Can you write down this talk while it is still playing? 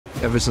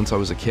Ever since I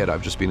was a kid,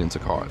 I've just been into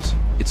cars.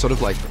 It's sort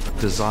of like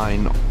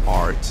design,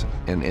 art,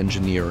 and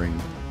engineering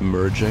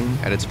merging,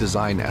 and it's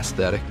design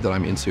aesthetic that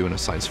I'm into in a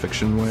science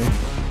fiction way.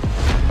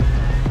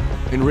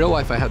 In real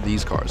life, I had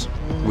these cars,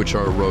 which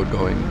are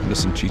road-going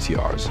Nissan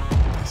GTRs.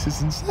 This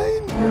is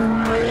insane.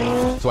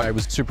 So I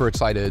was super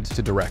excited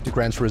to direct a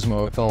Gran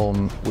Turismo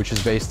film, which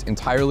is based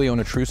entirely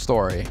on a true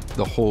story.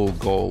 The whole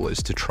goal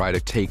is to try to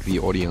take the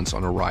audience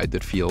on a ride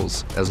that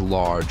feels as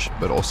large,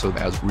 but also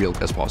as real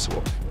as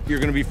possible. You're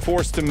going to be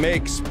forced to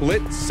make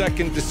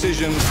split-second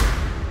decisions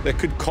that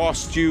could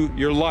cost you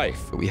your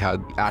life. We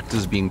had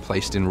actors being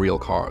placed in real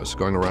cars,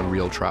 going around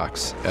real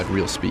tracks at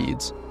real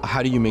speeds.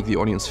 How do you make the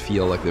audience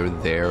feel like they're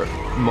there?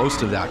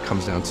 Most of that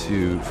comes down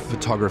to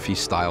photography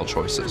style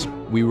choices.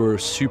 We were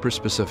super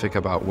specific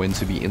about when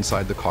to be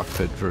inside the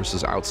cockpit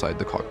versus outside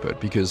the cockpit,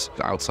 because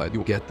outside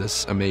you get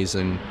this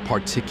amazing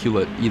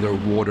particulate, either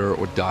water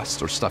or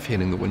dust or stuff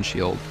hitting the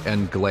windshield,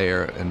 and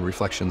glare and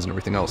reflections and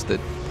everything else that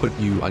put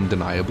you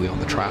undeniably on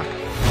the track.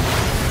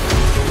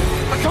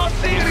 I can't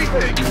see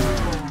anything!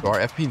 Our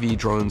FPV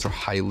drones are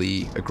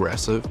highly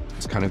aggressive.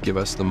 It's kind of give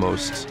us the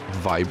most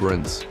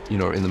vibrant, in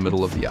the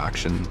middle of the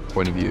action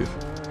point of view.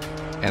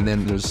 And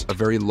then there's a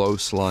very low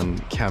slung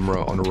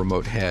camera on a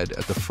remote head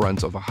at the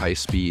front of a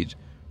high-speed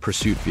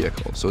pursuit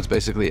vehicle. So it's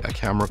basically a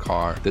camera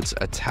car that's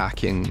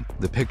attacking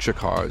the picture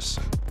cars,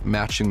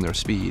 matching their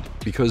speed.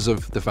 Because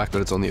of the fact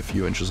that it's only a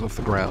few inches off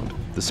the ground,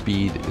 the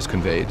speed is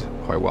conveyed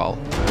quite well.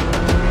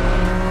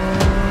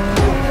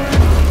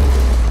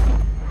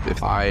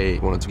 If I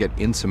wanted to get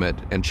intimate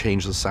and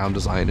change the sound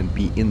design and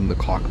be in the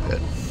cockpit,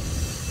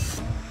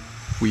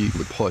 we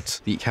would put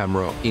the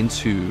camera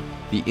into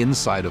the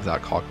inside of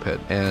that cockpit,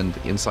 and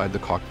inside the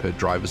cockpit,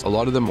 drivers, a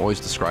lot of them always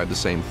describe the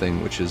same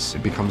thing, which is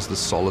it becomes this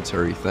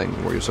solitary thing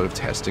where you're sort of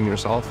testing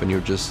yourself and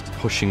you're just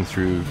pushing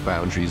through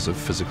boundaries of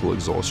physical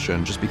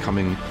exhaustion, just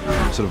becoming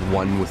sort of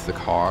one with the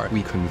car.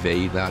 We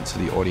convey that to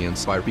the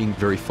audience by being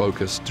very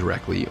focused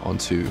directly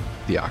onto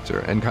the actor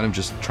and kind of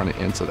just trying to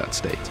enter that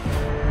state.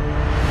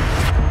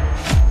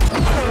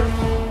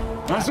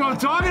 That's what I'm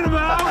talking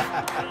about!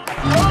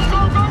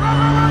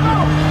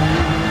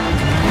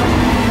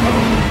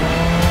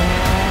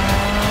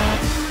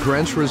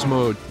 Gran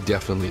Turismo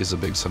definitely is a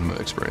big cinema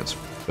experience.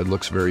 It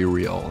looks very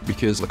real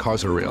because the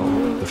cars are real,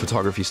 the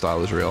photography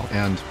style is real,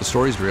 and the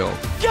story's real.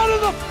 Get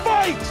in the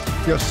fight!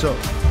 Yes, sir.